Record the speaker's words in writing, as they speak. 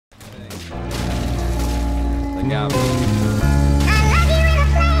Look out.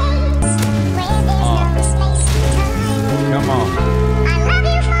 Come on.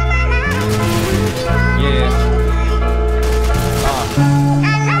 Yeah.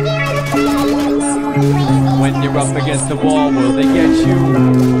 When you're up against the wall, will they get you?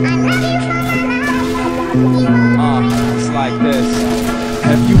 It's like this.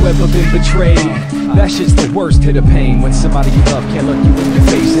 Have you ever been betrayed? That shit's the worst hit of pain. When somebody you love can't look you in your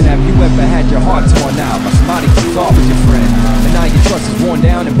face. And have you ever had your heart torn out by somebody who thought was your friend? And now your trust is worn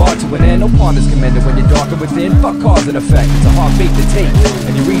down and brought to an end. No pond is commended when you're darker within. Fuck cause and effect, it's a hard fate to take.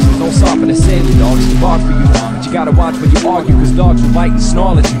 And your reasons don't soften the sin. Your dogs can bark for you, but you gotta watch when you argue, cause dogs will bite and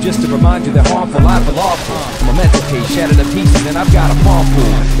snarl at you just to remind you they're harmful. I feel awful. My mental case shattered to pieces and I've got a palm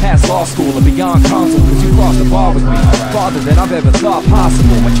full. Past law school and beyond console, cause you crossed the bar with me farther than I've ever thought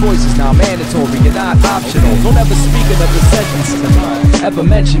possible. My choice is now mandatory and not optional. Don't ever speak another sentence ever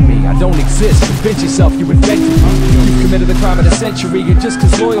mention me. I don't exist. Convince yourself you invented me. You've committed the crime of the century, and just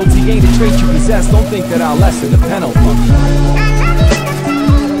cause loyalty ain't a trait you possess, don't think that I'll lessen the penalty.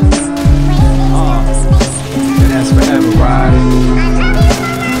 And that's forever, right?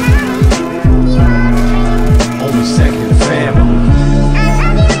 Only second to family.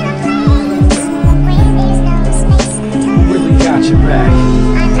 Who really got your back?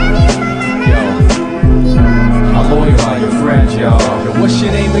 What's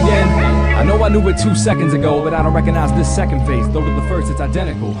your name again? I know I knew it 2 seconds ago, but I don't recognize this second face. Though to the first it's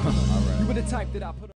identical. You were the type that I put